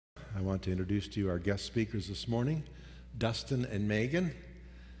I want to introduce to you our guest speakers this morning, Dustin and Megan.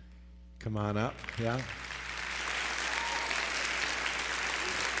 Come on up, yeah.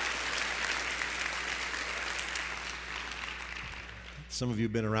 Some of you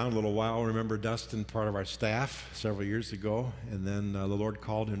have been around a little while. Remember Dustin, part of our staff several years ago, and then the Lord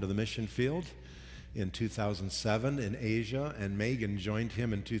called him to the mission field in 2007 in Asia, and Megan joined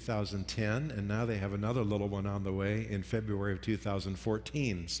him in 2010, and now they have another little one on the way in February of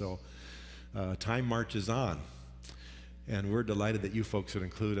 2014. So time marches on, and we're delighted that you folks would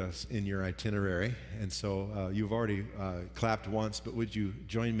include us in your itinerary. And so you've already clapped once, but would you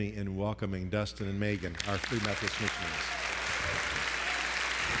join me in welcoming Dustin and Megan, our Free Methodist missionaries?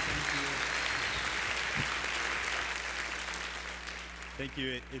 Thank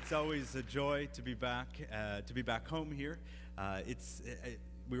you. It's always a joy to be back home here.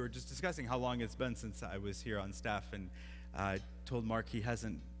 We were just discussing how long it's been since I was here on staff, and I told Mark he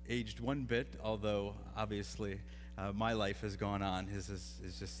hasn't aged one bit, although obviously my life has gone on. His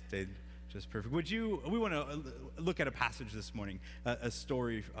has just stayed just perfect. We want to look at a passage this morning, a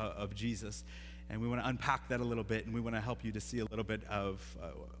story of Jesus, and we want to unpack that a little bit, and we want to help you to see a little bit of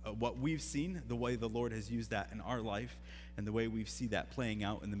what we've seen, the way the Lord has used that in our life, and the way we see that playing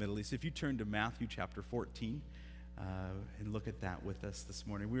out in the Middle East. If you turn to Matthew chapter 14 and look at that with us this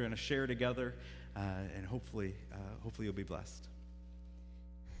morning, we're going to share together, and hopefully you'll be blessed.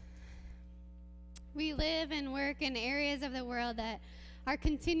 We live and work in areas of the world that are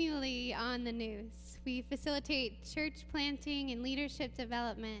continually on the news. We facilitate church planting and leadership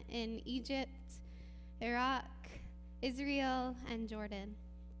development in Egypt, Iraq, Israel, and Jordan.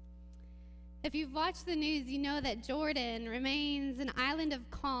 If you've watched the news, you know that Jordan remains an island of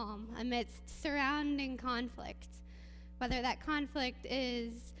calm amidst surrounding conflict, whether that conflict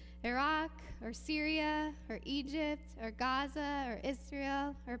is Iraq or Syria or Egypt or Gaza or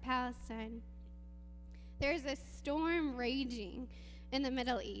Israel or Palestine. There's a storm raging in the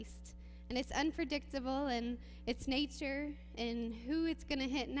Middle East, and it's unpredictable in its nature and who it's going to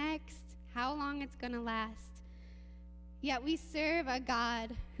hit next, how long it's going to last. Yet we serve a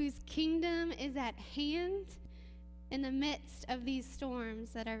God whose kingdom is at hand in the midst of these storms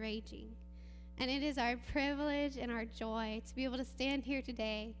that are raging. And it is our privilege and our joy to be able to stand here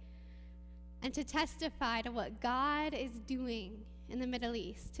today and to testify to what God is doing in the Middle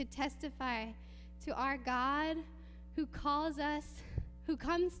East, to testify to our God who calls us, who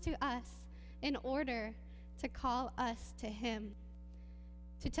comes to us in order to call us to him,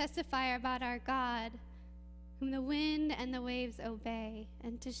 to testify about our God whom the wind and the waves obey,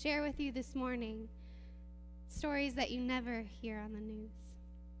 and to share with you this morning stories that you never hear on the news.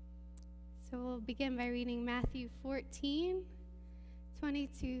 So we'll begin by reading Matthew 14,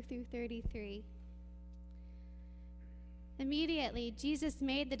 22 through 33. Immediately, Jesus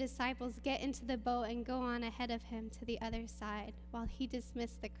made the disciples get into the boat and go on ahead of him to the other side while he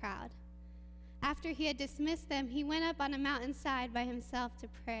dismissed the crowd. After he had dismissed them, he went up on a mountainside by himself to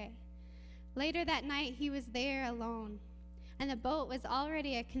pray. Later that night, he was there alone, and the boat was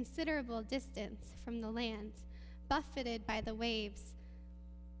already a considerable distance from the land, buffeted by the waves,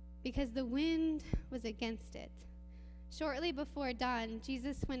 because the wind was against it. Shortly before dawn,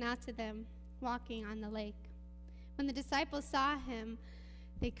 Jesus went out to them, walking on the lake. When the disciples saw him,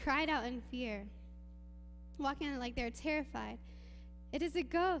 they cried out in fear, walking on like they were terrified. "It is a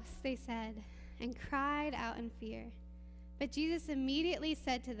ghost," they said, and cried out in fear. But Jesus immediately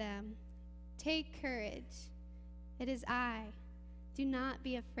said to them, "Take courage. It is I. Do not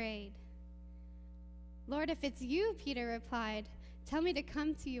be afraid." "Lord, if it's you," Peter replied, "tell me to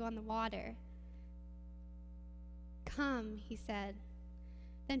come to you on the water." "Come," he said.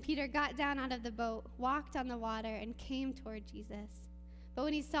 Then Peter got down out of the boat, walked on the water, and came toward Jesus. But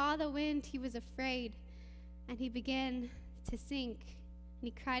when he saw the wind, he was afraid, and he began to sink. And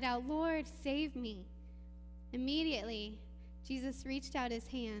he cried out, "Lord, save me." Immediately, Jesus reached out his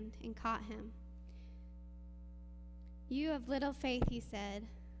hand and caught him. "You of little faith," he said,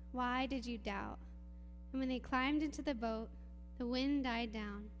 "why did you doubt?" And when they climbed into the boat, the wind died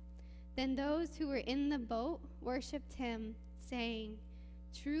down. Then those who were in the boat worshipped him, saying,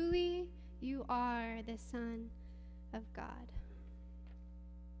 "Truly, you are the Son of God."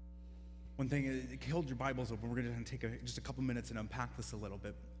 One thing, hold your Bibles open. We're going to take just a couple minutes and unpack this a little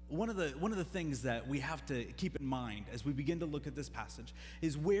bit. One of the things that we have to keep in mind as we begin to look at this passage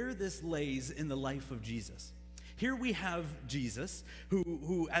is where this lays in the life of Jesus. Here we have Jesus,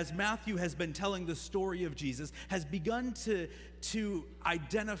 who, as Matthew has been telling the story of Jesus, has begun to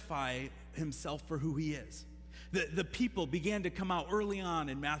identify himself for who he is. The people began to come out early on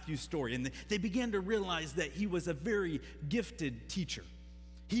in Matthew's story, and they began to realize that he was a very gifted teacher.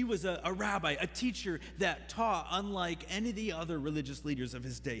 He was a rabbi, a teacher that taught unlike any of the other religious leaders of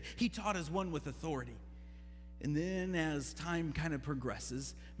his day. He taught as one with authority. And then as time kind of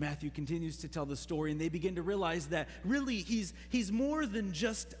progresses, Matthew continues to tell the story, and they begin to realize that really he's more than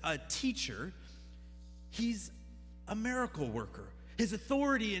just a teacher. He's a miracle worker. His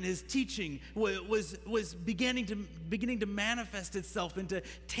authority and his teaching was beginning to manifest itself into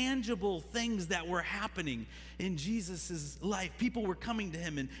tangible things that were happening in Jesus' life. People were coming to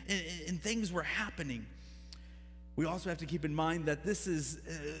him, and things were happening. We also have to keep in mind that this is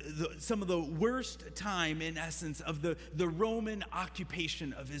some of the worst time, in essence, of the Roman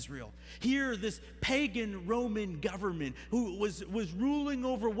occupation of Israel. Here, this pagan Roman government who was ruling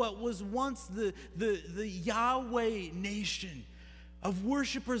over what was once the Yahweh nation, of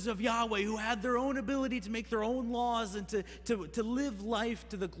worshipers of Yahweh who had their own ability to make their own laws and to live life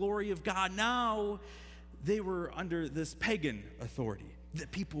to the glory of God. Now, they were under this pagan authority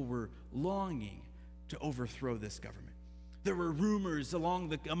that people were longing to overthrow this government. There were rumors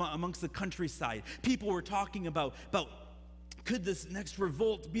amongst the countryside. People were talking about could this next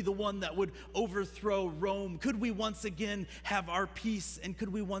revolt be the one that would overthrow Rome? Could we once again have our peace, and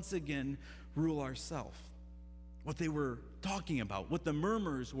could we once again rule ourselves? What they were talking about, what the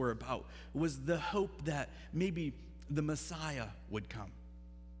murmurs were about, was the hope that maybe the Messiah would come.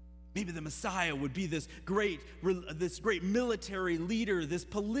 Maybe the Messiah would be this great military leader, this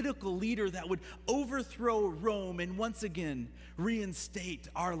political leader that would overthrow Rome and once again reinstate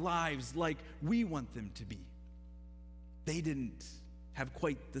our lives like we want them to be. They didn't have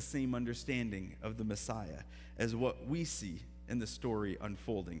quite the same understanding of the Messiah as what we see in the story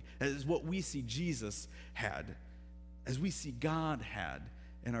unfolding, as what we see Jesus had, as we see God had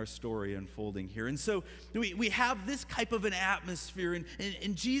in our story unfolding here. And so we have this type of an atmosphere,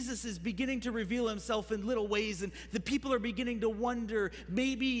 and Jesus is beginning to reveal himself in little ways, and the people are beginning to wonder,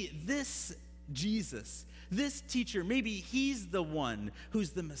 maybe this Jesus, this teacher, maybe he's the one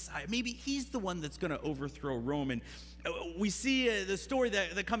who's the Messiah. Maybe he's the one that's going to overthrow Rome. And we see the story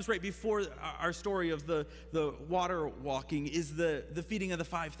that comes right before our story of the water walking is the feeding of the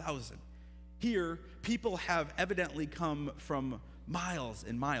 5,000. Here, people have evidently come from miles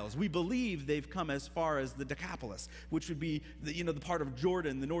and miles. We believe they've come as far as the Decapolis, which would be the part of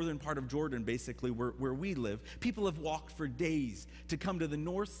Jordan, the northern part of Jordan, basically, where we live. People have walked for days to come to the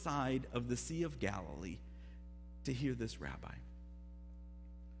north side of the Sea of Galilee to hear this rabbi.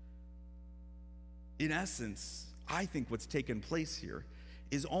 In essence, I think what's taken place here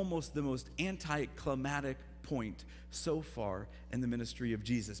is almost the most anticlimactic point so far in the ministry of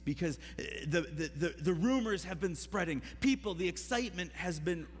Jesus, because the rumors have been spreading. The excitement has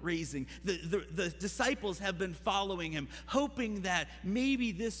been raising. The disciples have been following him, hoping that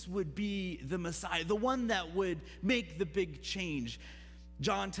maybe this would be the Messiah, the one that would make the big change.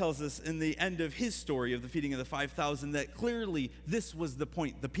 John tells us in the end of his story of the feeding of the 5,000 that clearly this was the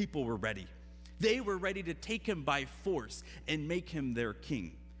point. The people were ready. They were ready to take him by force and make him their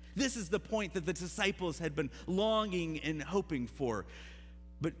king. This is the point that the disciples had been longing and hoping for.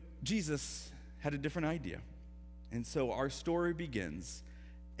 But Jesus had a different idea. And so our story begins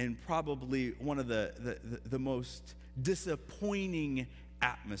in probably one of the most disappointing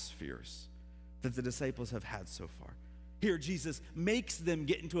atmospheres that the disciples have had so far. Here, Jesus makes them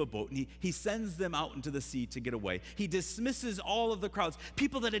get into a boat, and he sends them out into the sea to get away. He dismisses all of the crowds,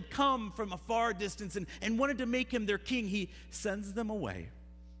 people that had come from a far distance and wanted to make him their king. He sends them away.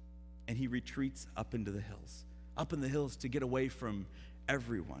 And he retreats up into the hills to get away from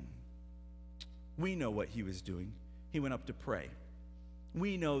everyone. We know what he was doing. He went up to pray.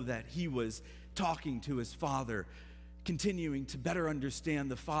 We know that he was talking to his Father, continuing to better understand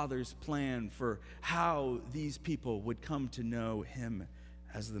the Father's plan for how these people would come to know him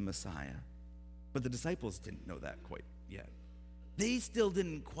as the Messiah. But the disciples didn't know that quite yet. They still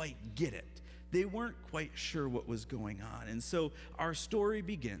didn't quite get it. They weren't quite sure what was going on. And so our story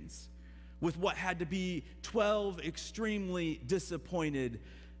begins with what had to be 12 extremely disappointed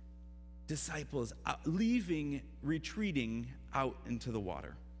disciples retreating out into the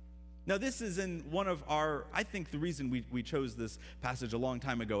water. Now, this is in one of I think the reason we chose this passage a long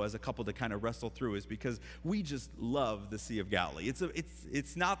time ago as a couple to kind of wrestle through is because we just love the Sea of Galilee.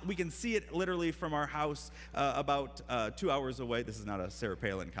 It's not, we can see it literally from our house about 2 hours away. This is not a Sarah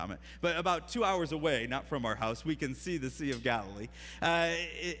Palin comment, but about 2 hours away, not from our house, we can see the Sea of Galilee.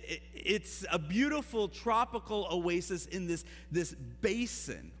 It's a beautiful tropical oasis in this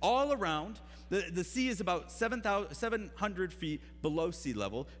basin all around. The sea is about 700 feet below sea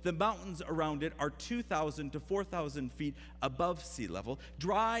level. The mountains around it are 2,000 to 4,000 feet above sea level.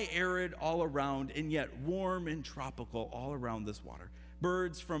 Dry, arid all around, and yet warm and tropical all around this water.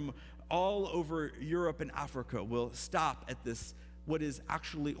 Birds from all over Europe and Africa will stop at this, what is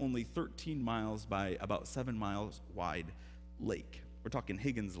actually only 13 miles by about 7 miles wide lake. We're talking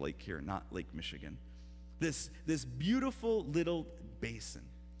Higgins Lake here, not Lake Michigan. This beautiful little basin.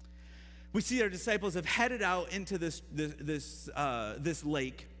 We see our disciples have headed out into this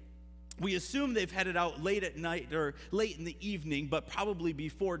lake. We assume they've headed out late at night or late in the evening, but probably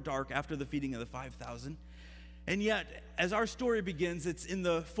before dark after the feeding of the 5,000. And yet, as our story begins, it's in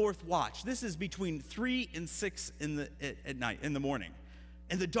the fourth watch. This is between 3 and 6 at night, in the morning.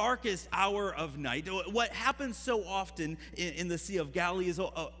 In the darkest hour of night. What happens so often in the Sea of Galilee is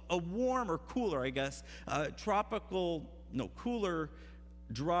a warm or cooler, I guess, cooler,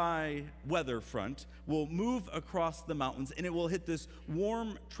 dry weather front will move across the mountains, and it will hit this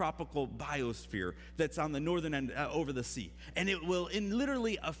warm tropical biosphere that's on the northern end over the sea. And it will, in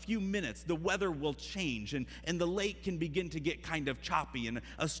literally a few minutes, the weather will change, and the lake can begin to get kind of choppy, and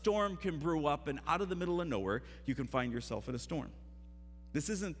a storm can brew up, and out of the middle of nowhere, you can find yourself in a storm. This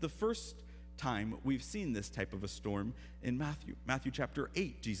isn't the first time we've seen this type of a storm in Matthew. Matthew chapter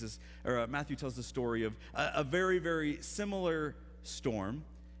 8, Matthew tells the story of a very, very similar storm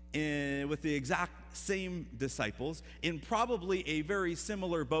with the exact same disciples in probably a very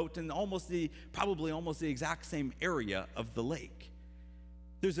similar boat and probably almost the exact same area of the lake.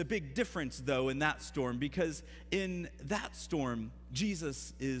 There's a big difference, though, in that storm, because in that storm,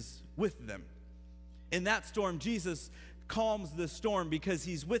 Jesus is with them. In that storm, Jesus calms the storm because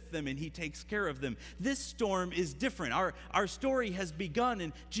he's with them and he takes care of them. This storm is different. Our story has begun,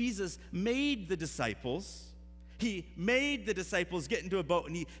 and Jesus made the disciples. He made the disciples get into a boat,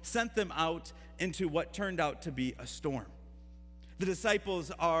 and he sent them out into what turned out to be a storm. The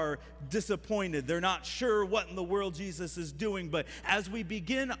disciples are disappointed. They're not sure what in the world Jesus is doing. But as we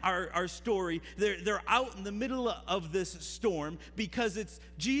begin our story, they're out in the middle of this storm because it's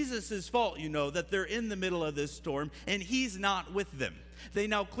Jesus' fault, that they're in the middle of this storm, and he's not with them. They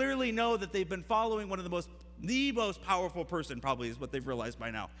now clearly know that they've been following the most powerful person, probably is what they've realized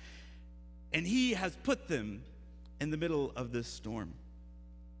by now. And he has put them in the middle of this storm.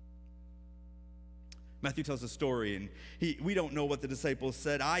 Matthew tells a story, and we don't know what the disciples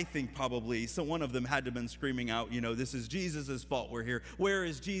said. I think probably one of them had to have been screaming out, this is Jesus' fault we're here. Where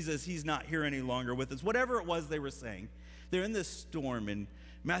is Jesus? He's not here any longer with us. Whatever it was they were saying. They're in this storm, and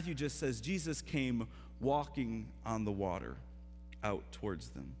Matthew just says Jesus came walking on the water out towards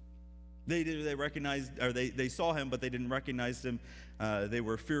them. They recognized, or they saw him, but they didn't recognize him. They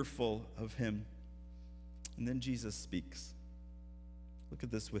were fearful of him. And then Jesus speaks. Look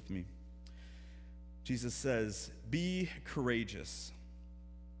at this with me. Jesus says, "Be courageous."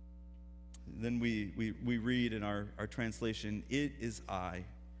 Then we read in our translation, "It is I,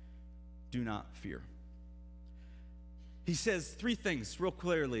 do not fear." He says three things real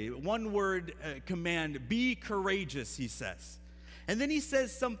clearly. One word command, be courageous, he says. And then he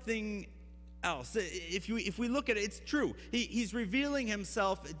says something else. If we look at it, it's true. He's revealing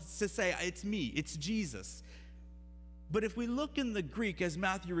himself to say, it's me, it's Jesus. But if we look in the Greek as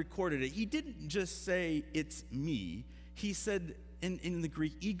Matthew recorded it, he didn't just say, it's me. He said in the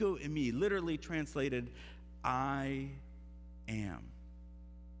Greek, ego eimi, literally translated, I am.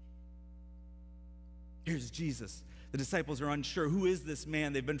 Here's Jesus. The disciples are unsure. Who is this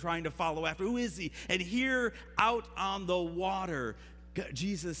man they've been trying to follow after? Who is he? And here out on the water,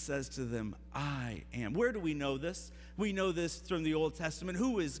 Jesus says to them, I am. Where do we know this? We know this from the Old Testament.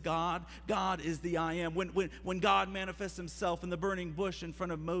 Who is God? God is the I am. When God manifests himself in the burning bush in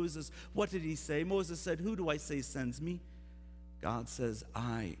front of Moses, what did he say? Moses said, who do I say sends me? God says,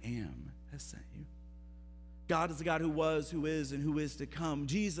 I am has sent you. God is the God who was, who is, and who is to come.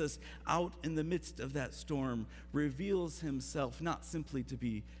 Jesus, out in the midst of that storm, reveals himself not simply to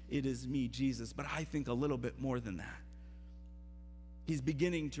be, it is me, Jesus, but I think a little bit more than that. He's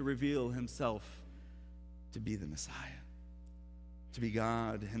beginning to reveal himself to be the Messiah, to be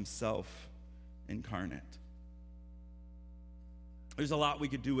God himself incarnate. There's a lot we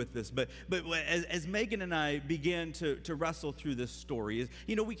could do with this, but as Megan and I began to wrestle through this story,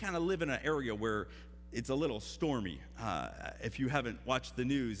 we kind of live in an area where it's a little stormy. If you haven't watched the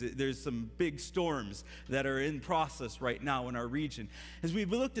news, there's some big storms that are in process right now in our region. As we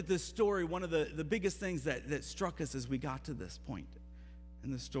looked at this story, one of the biggest things that struck us as we got to this point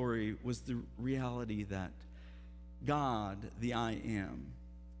in the story was the reality that God, the I am,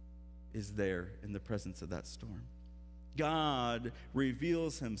 is there in the presence of that storm. God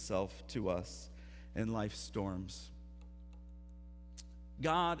reveals himself to us in life's storms.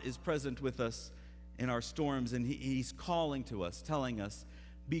 God is present with us in our storms, and he's calling to us, telling us,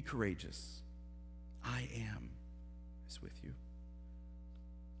 be courageous. I am is with you.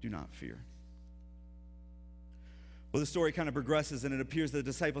 Do not fear. Well, the story kind of progresses, and it appears the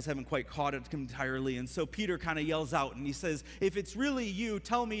disciples haven't quite caught it entirely. And so Peter kind of yells out, and he says, if it's really you,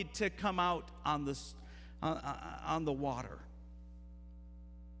 tell me to come out on the water.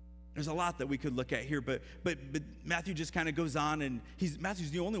 There's a lot that we could look at here, but Matthew just kind of goes on, and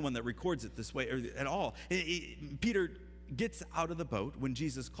Matthew's the only one that records it this way or at all. Peter gets out of the boat when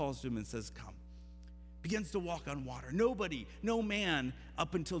Jesus calls to him and says, come. Begins to walk on water. Nobody, no man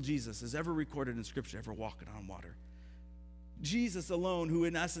up until Jesus is ever recorded in Scripture ever walking on water. Jesus alone, who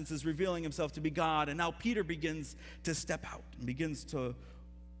in essence is revealing himself to be God, and now Peter begins to step out and begins to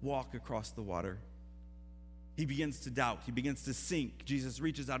walk across the water. He begins to doubt. He begins to sink. Jesus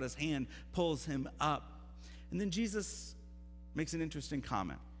reaches out his hand, pulls him up. And then Jesus makes an interesting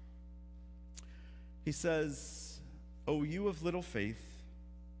comment. He says, "Oh, you of little faith,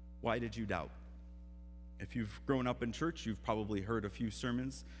 why did you doubt?" If you've grown up in church, you've probably heard a few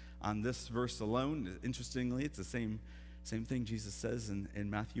sermons on this verse alone. Interestingly, it's the same thing Jesus says in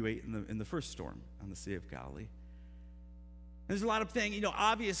Matthew 8 in the first storm on the Sea of Galilee. There's a lot of things,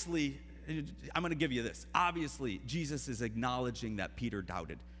 obviously, I'm going to give you this. Obviously, Jesus is acknowledging that Peter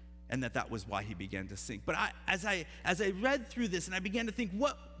doubted and that was why he began to sink. But as I read through this and I began to think,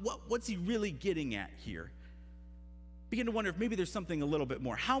 what's he really getting at here? Begin to wonder if maybe there's something a little bit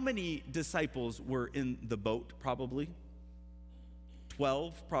more. How many disciples were in the boat? Probably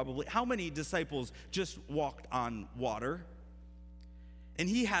 12, probably. How many disciples just walked on water? And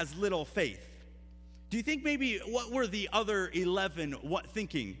he has little faith. Do you think maybe what were the other 11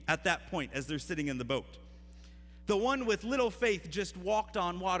 thinking at that point as they're sitting in the boat? The one with little faith just walked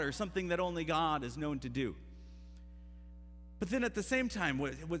on water, something that only God is known to do. But then at the same time,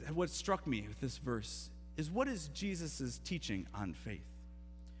 what struck me with this verse is, what is Jesus' teaching on faith?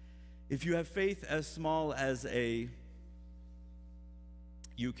 If you have faith as small as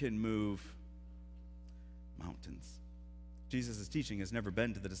you can move mountains. Jesus' teaching has never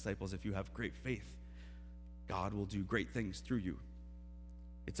been to the disciples, if you have great faith, God will do great things through you.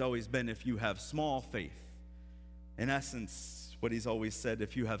 It's always been, if you have small faith. In essence, what he's always said,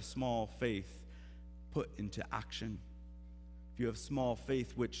 if you have small faith, put into action. If you have small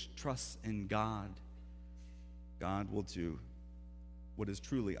faith which trusts in God, God will do what is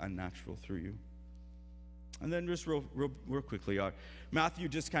truly unnatural through you. And then just real quickly, Matthew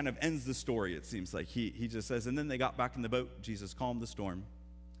just kind of ends the story, it seems like. He just says, and then they got back in the boat. Jesus calmed the storm.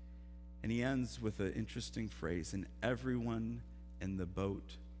 And he ends with an interesting phrase, and everyone in the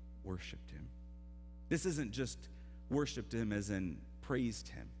boat worshiped him. This isn't just worshiped him as in praised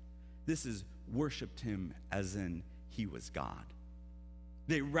him. This is worshiped him as in he was God.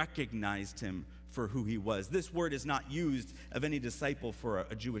 They recognized him for who he was. This word is not used of any disciple for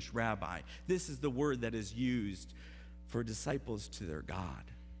a Jewish rabbi. This is the word that is used for disciples to their God.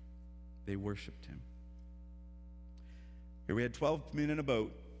 They worshiped him. Here we had 12 men in a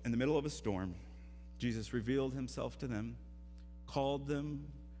boat in the middle of a storm. Jesus revealed himself to them, called one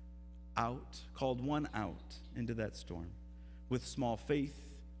out into that storm. With small faith,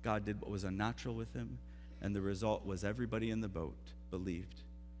 God did what was unnatural with him, and the result was everybody in the boat believed.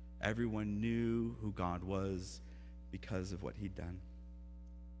 Everyone knew who God was because of what he'd done.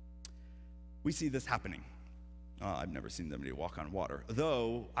 We see this happening. I've never seen somebody walk on water,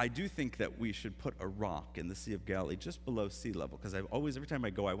 though I do think that we should put a rock in the Sea of Galilee just below sea level, because every time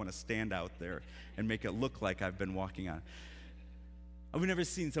I go, I want to stand out there and make it look like I've been walking on. I've never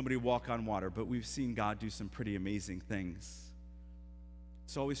seen somebody walk on water, but we've seen God do some pretty amazing things.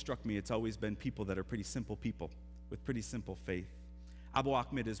 It's always struck me, it's always been people that are pretty simple people with pretty simple faith. Abu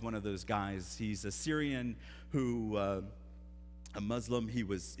Ahmed is one of those guys. He's a Syrian who, a Muslim. He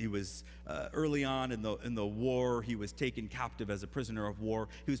was early on in the war. He was taken captive as a prisoner of war.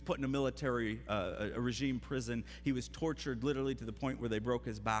 He was put in a military, a regime prison. He was tortured literally to the point where they broke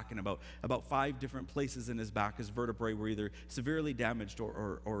his back, and about 5 different places in his back, his vertebrae were either severely damaged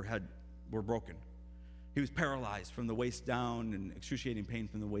or were broken. He was paralyzed from the waist down and excruciating pain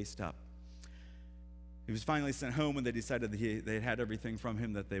from the waist up. He was finally sent home when they decided that they had everything from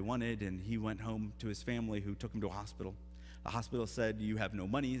him that they wanted, and he went home to his family, who took him to a hospital. The hospital said, you have no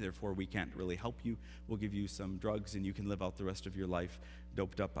money, therefore we can't really help you. We'll give you some drugs, and you can live out the rest of your life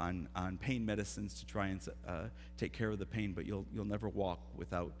doped up on pain medicines to try and take care of the pain, but you'll never walk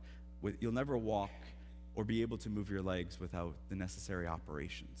you'll never walk or be able to move your legs without the necessary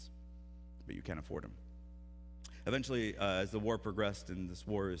operations, but you can't afford them. Eventually, as the war progressed, and this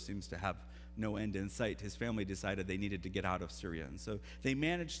war seems to have no end in sight, his family decided they needed to get out of Syria. And so they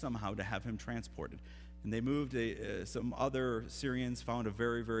managed somehow to have him transported. And they moved, some other Syrians found a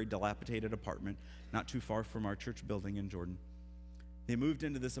very, very dilapidated apartment not too far from our church building in Jordan. They moved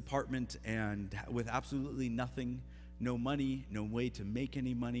into this apartment, and with absolutely nothing, no money, no way to make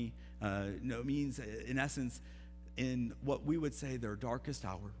any money, no means, in essence, in what we would say their darkest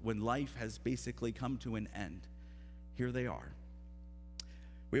hour, when life has basically come to an end, here they are.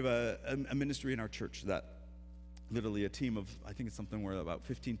 We have a ministry in our church that literally a team of, I think it's something where about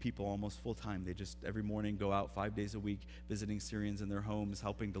 15 people, almost full-time. They just every morning go out 5 days a week visiting Syrians in their homes,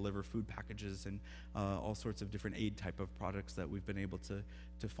 helping deliver food packages and all sorts of different aid type of products that we've been able to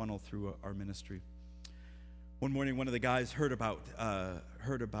funnel through our ministry. One morning, one of the guys heard about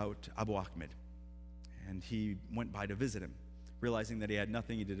Abu Ahmed, and he went by to visit him. Realizing that he had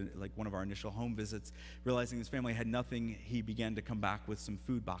nothing, he did like one of our initial home visits. Realizing his family had nothing, he began to come back with some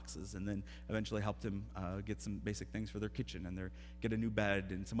food boxes, and then eventually helped him get some basic things for their kitchen and get a new bed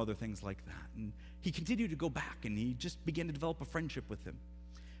and some other things like that. And he continued to go back, and he just began to develop a friendship with him.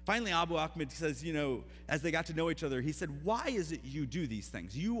 Finally, Abu Ahmed says, as they got to know each other, he said, "Why is it you do these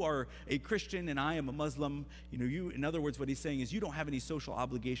things? You are a Christian and I am a Muslim. In other words, what he's saying is you don't have any social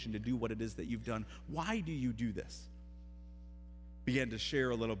obligation to do what it is that you've done. Why do you do this?" Began to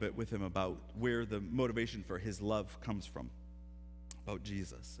share a little bit with him about where the motivation for his love comes from, about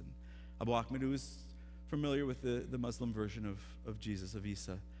Jesus. And Abu Ahmed, who was familiar with the Muslim version of Jesus, of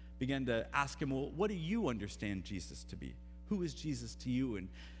Isa, began to ask him, "Well, what do you understand Jesus to be? Who is Jesus to you?" And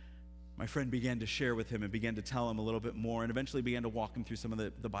my friend began to share with him and began to tell him a little bit more, and eventually began to walk him through some of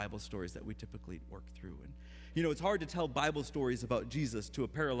the Bible stories that we typically work through. And it's hard to tell Bible stories about Jesus to a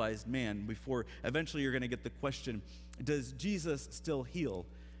paralyzed man before eventually you're going to get the question, does Jesus still heal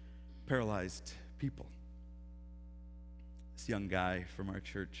paralyzed people? This young guy from our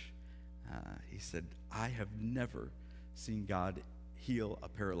church, he said, "I have never seen God heal a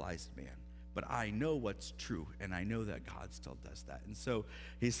paralyzed man, but I know what's true, and I know that God still does that." And so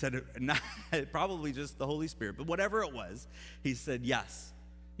he said, not, probably just the Holy Spirit, but whatever it was, he said, yes,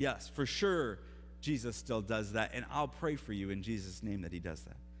 for sure, Jesus still does that, and I'll pray for you in Jesus' name that he does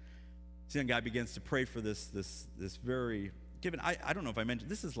that. This young guy begins to pray for this very, I don't know if I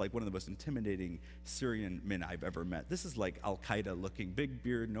mentioned, this is like one of the most intimidating Syrian men I've ever met. This is like Al-Qaeda looking, big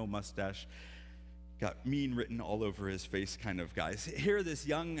beard, no mustache, got mean written all over his face kind of guys. Here this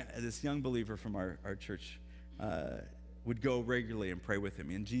young believer from our church would go regularly and pray with him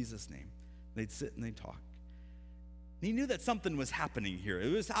in Jesus' name. They'd sit and they'd talk. He knew that something was happening here.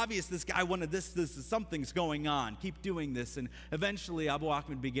 It was obvious this guy wanted this something's going on. Keep doing this. And eventually Abu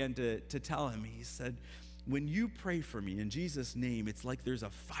Ahmed began to tell him, he said, "When you pray for me in Jesus' name, it's like there's a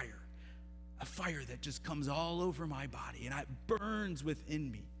fire that just comes all over my body and it burns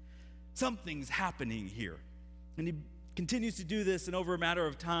within me. Something's happening here." And he continues to do this, and over a matter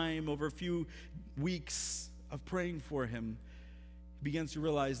of time, over a few weeks of praying for him, begins to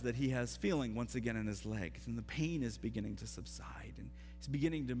realize that he has feeling once again in his legs, and the pain is beginning to subside, and he's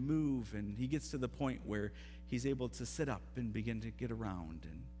beginning to move, and he gets to the point where he's able to sit up and begin to get around.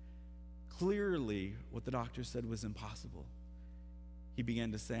 And clearly what the doctor said was impossible, he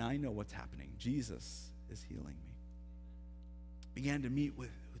began to say, "I know what's happening. Jesus is healing me." Began to meet with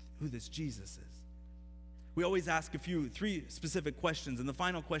who this Jesus is. We always ask three specific questions, and the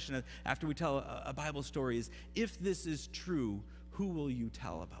final question after we tell a Bible story is, if this is true, who will you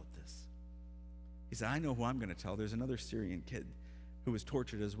tell about this? He said, "I know who I'm going to tell. There's another Syrian kid who was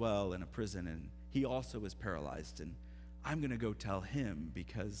tortured as well in a prison, and he also was paralyzed, and I'm going to go tell him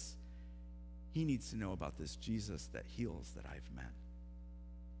because he needs to know about this Jesus that heals that I've met."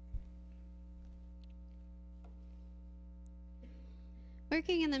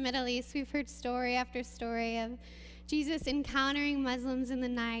 Working in the Middle East, we've heard story after story of Jesus encountering Muslims in the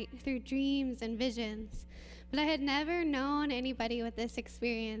night through dreams and visions. But I had never known anybody with this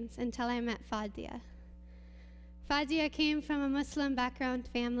experience until I met Fadia. Fadia came from a Muslim background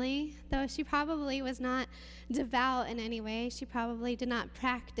family, though she probably was not devout in any way. She probably did not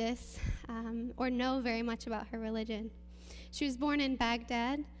practice or know very much about her religion. She was born in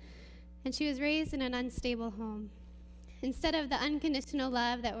Baghdad, and she was raised in an unstable home. Instead of the unconditional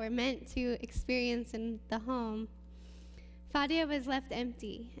love that we're meant to experience in the home, Fadia was left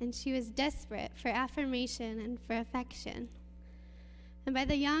empty, and she was desperate for affirmation and for affection. And by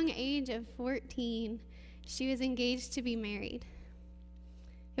the young age of 14, she was engaged to be married.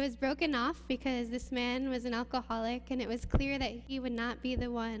 It was broken off because this man was an alcoholic, and it was clear that he would not be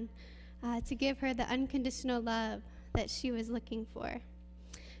the one to give her the unconditional love that she was looking for.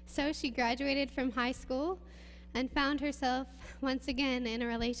 So she graduated from high school and found herself once again in a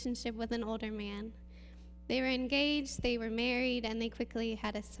relationship with an older man. They were engaged, they were married, and they quickly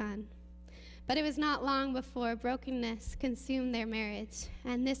had a son. But it was not long before brokenness consumed their marriage,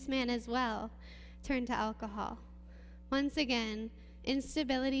 and this man as well turned to alcohol. Once again,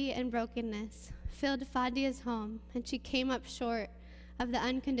 Instability and brokenness filled Fadia's home, and she came up short of the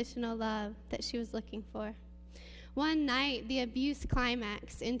unconditional love that she was looking for. One night, the abuse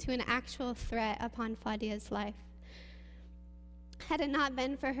climaxed into an actual threat upon Fadia's life. Had it not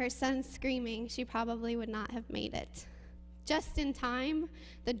been for her son screaming, she probably would not have made it. Just in time,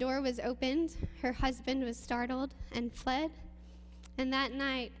 the door was opened, her husband was startled and fled, and that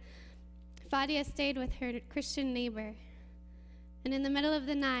night, Fadia stayed with her Christian neighbor. And in the middle of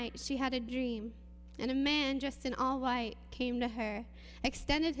the night, she had a dream, and a man dressed in all white came to her,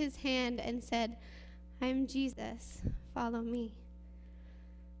 extended his hand, and said, "I am Jesus, follow me."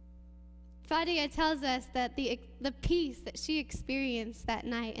 Fadia tells us that the peace that she experienced that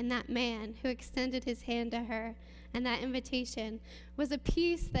night in that man who extended his hand to her and that invitation was a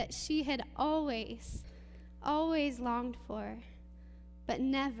peace that she had always longed for, but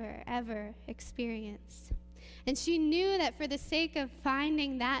never, ever experienced. And she knew that for the sake of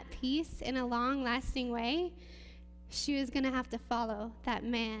finding that peace in a long-lasting way, she was going to have to follow that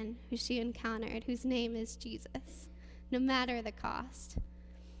man who she encountered, whose name is Jesus, no matter the cost.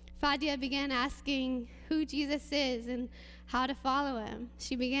 Fadia began asking who Jesus is and how to follow him.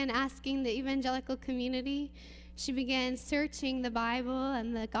 She began asking the evangelical community. She began searching the Bible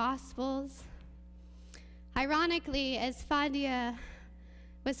and the Gospels. Ironically, as Fadia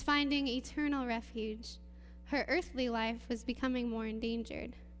was finding eternal refuge, her earthly life was becoming more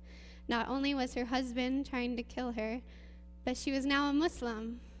endangered. Not only was her husband trying to kill her, but she was now a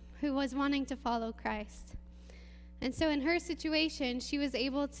Muslim who was wanting to follow Christ. And so in her situation, she was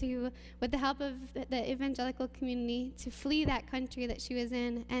able to, with the help of the evangelical community, to flee that country that she was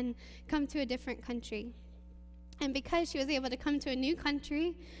in and come to a different country. And because she was able to come to a new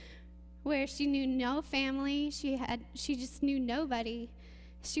country where she knew no family, she just knew nobody,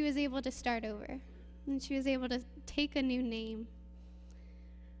 she was able to start over. And she was able to take a new name.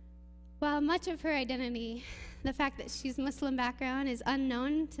 While much of her identity, the fact that she's Muslim background, is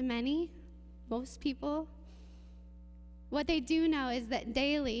unknown to most people, what they do know is that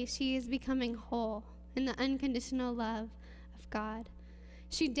daily she is becoming whole in the unconditional love of God.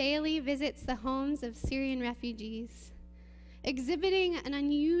 She daily visits the homes of Syrian refugees, exhibiting an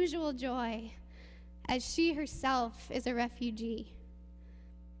unusual joy as she herself is a refugee,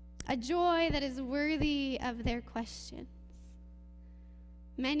 a joy that is worthy of their questions.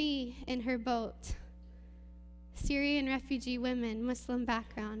 Many in her boat, Syrian refugee women, Muslim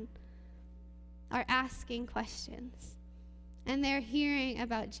background, are asking questions. And they're hearing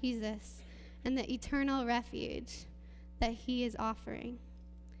about Jesus and the eternal refuge that he is offering.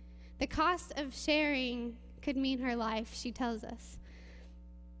 The cost of sharing could mean her life, she tells us.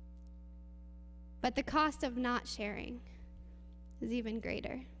 But the cost of not sharing is even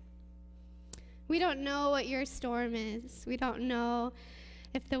greater. We don't know what your storm is. We don't know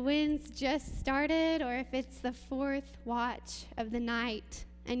if the winds just started or if it's the fourth watch of the night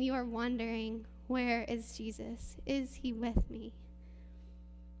and you are wondering, where is Jesus? Is he with me?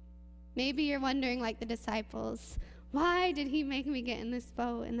 Maybe you're wondering, like the disciples, why did he make me get in this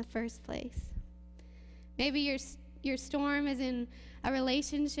boat in the first place? Maybe your storm is in a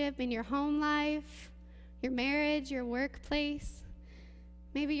relationship, in your home life, your marriage, your workplace.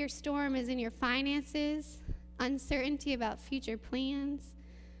 Maybe your storm is in your finances, uncertainty about future plans.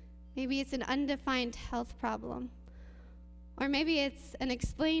 Maybe it's an undefined health problem. Or maybe it's an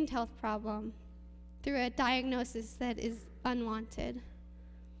explained health problem through a diagnosis that is unwanted.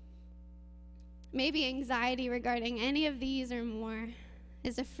 Maybe anxiety regarding any of these or more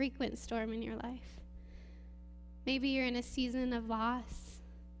is a frequent storm in your life. Maybe you're in a season of loss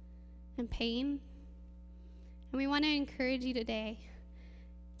and pain. And we want to encourage you today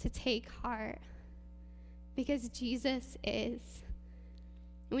to take heart, because Jesus is.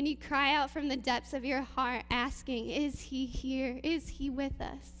 When you cry out from the depths of your heart asking, is he here? Is he with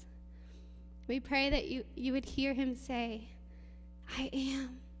us? We pray that you would hear him say, I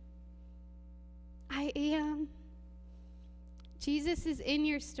am. I am. Jesus is in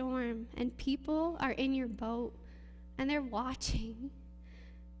your storm, and people are in your boat, and they're watching.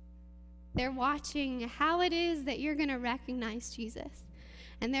 They're watching how it is that you're going to recognize Jesus,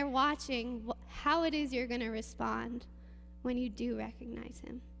 and they're watching how it is you're going to respond when you do recognize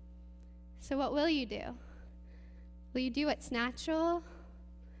him. So what will you do? Will you do what's natural?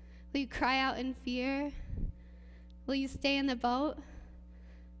 Will you cry out in fear? Will you stay in the boat?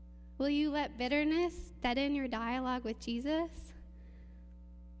 Will you let bitterness deaden your dialogue with Jesus?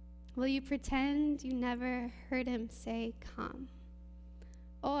 Will you pretend you never heard him say, come?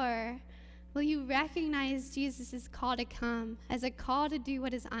 Or will you recognize Jesus' call to come as a call to do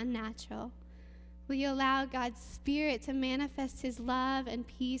what is unnatural? Will you allow God's Spirit to manifest his love and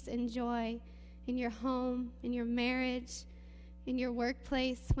peace and joy in your home, in your marriage, in your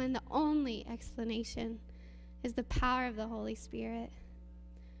workplace, when the only explanation is the power of the Holy Spirit?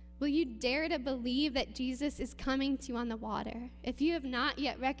 Will you dare to believe that Jesus is coming to you on the water? If you have not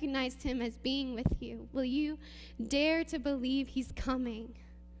yet recognized him as being with you, will you dare to believe he's coming?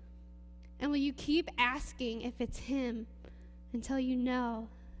 And will you keep asking if it's him until you know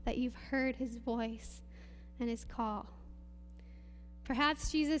that you've heard his voice and his call?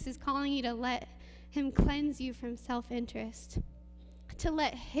 Perhaps Jesus is calling you to let him cleanse you from self-interest, to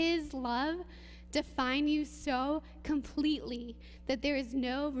let his love define you so completely that there is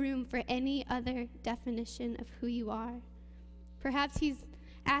no room for any other definition of who you are. Perhaps he's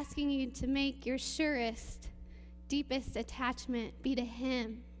asking you to make your surest, deepest attachment be to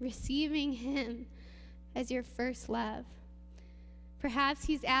him, receiving him as your first love. Perhaps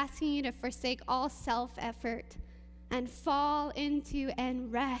he's asking you to forsake all self-effort and fall into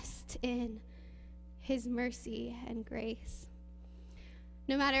and rest in his mercy and grace.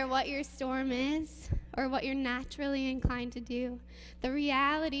 No matter what your storm is or what you're naturally inclined to do, the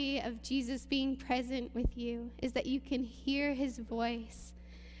reality of Jesus being present with you is that you can hear his voice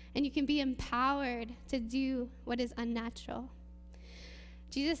and you can be empowered to do what is unnatural.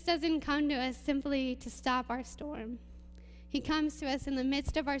 Jesus doesn't come to us simply to stop our storm. He comes to us in the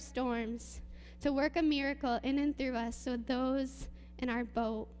midst of our storms to work a miracle in and through us so those in our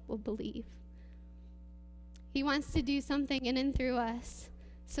boat will believe. He wants to do something in and through us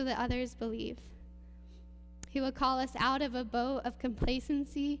so that others believe. He will call us out of a boat of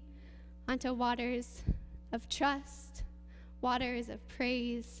complacency onto waters of trust, waters of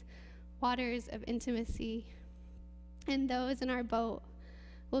praise, waters of intimacy. And those in our boat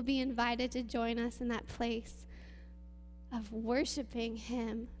will be invited to join us in that place of worshiping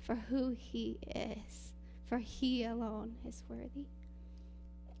him for who he is, for he alone is worthy.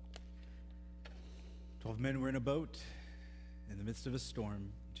 12 men were in a boat. In the midst of a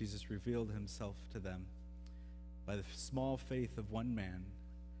storm, Jesus revealed himself to them. By the small faith of one man,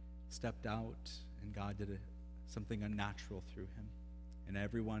 stepped out, and God did something unnatural through him. And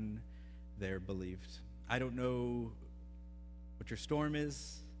everyone there believed. I don't know what your storm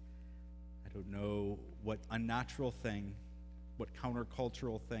is. I don't know what unnatural thing, what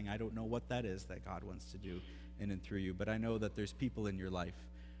countercultural thing, I don't know what that is that God wants to do in and through you. But I know that there's people in your life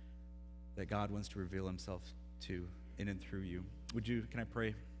that God wants to reveal himself to in and through you. Can I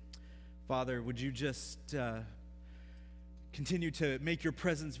pray? Father, would you just continue to make your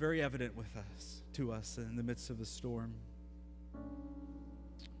presence very evident to us in the midst of the storm?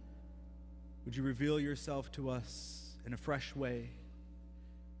 Would you reveal yourself to us in a fresh way?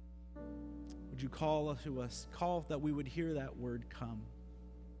 Would you call to us, call that we would hear that word come?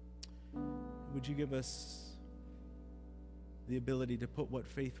 Would you give us the ability to put what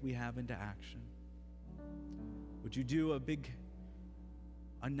faith we have into action? Would you do a big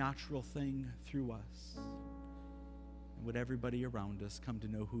unnatural thing through us? And would everybody around us come to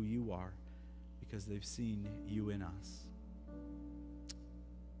know who you are because they've seen you in us?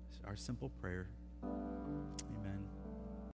 It's our simple prayer. Amen.